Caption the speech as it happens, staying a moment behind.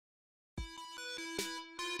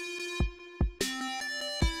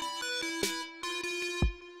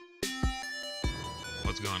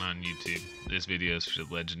going on YouTube? This video is for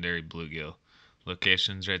the legendary bluegill.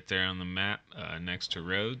 Location's right there on the map, next to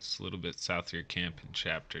roads, a little bit south of your camp in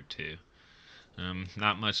chapter 2.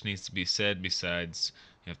 Not much needs to be said besides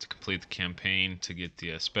you have to complete the campaign to get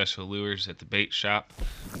the special lures at the bait shop.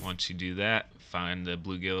 Once you do that, find the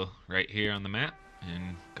bluegill right here on the map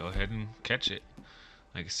and go ahead and catch it.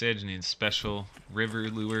 Like I said, you need a special river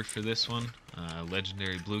lure for this one,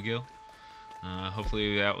 legendary bluegill.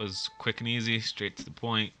 Hopefully that was quick and easy, straight to the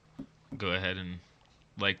point. Go ahead and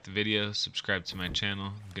like the video, subscribe to my channel.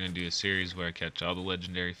 I'm going to do a series where I catch all the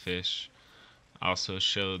legendary fish. Also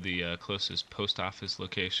show the closest post office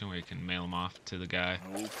location where you can mail them off to the guy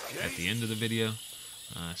at the end of the video.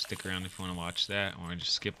 Stick around if you want to watch that, or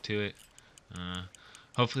just skip to it.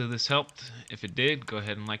 Hopefully this helped. If it did, go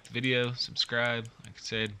ahead and like the video, subscribe. Like I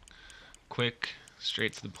said, quick,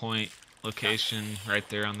 straight to the point. Location right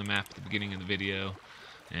there on the map at the beginning of the video,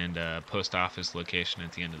 and post office location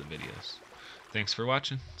at the end of the videos. Thanks for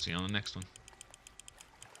watching. See you on the next one.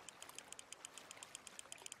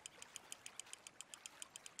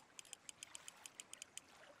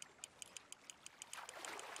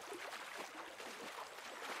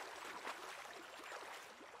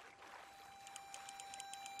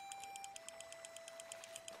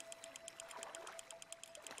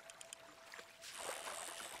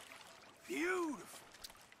 Beautiful.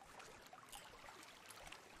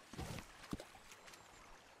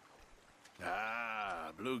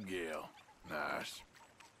 Ah, bluegill. Nice.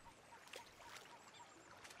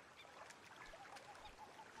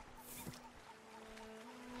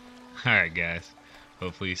 Alright guys,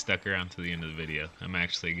 hopefully you stuck around to the end of the video. I'm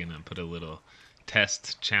actually going to put a little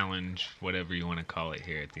test, challenge, whatever you want to call it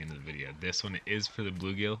here at the end of the video. This one is for the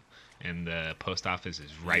bluegill, and the post office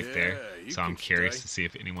is right there, so I'm curious to see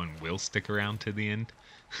if anyone will stick around to the end.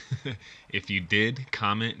 If you did,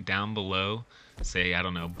 comment down below, say, I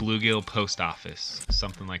don't know, bluegill post office,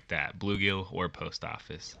 something like that, bluegill or post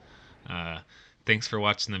office. Thanks for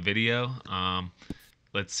watching the video.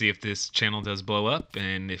 Let's see if this channel does blow up,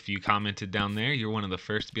 and if you commented down there, you're one of the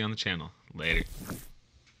first to be on the channel. Later.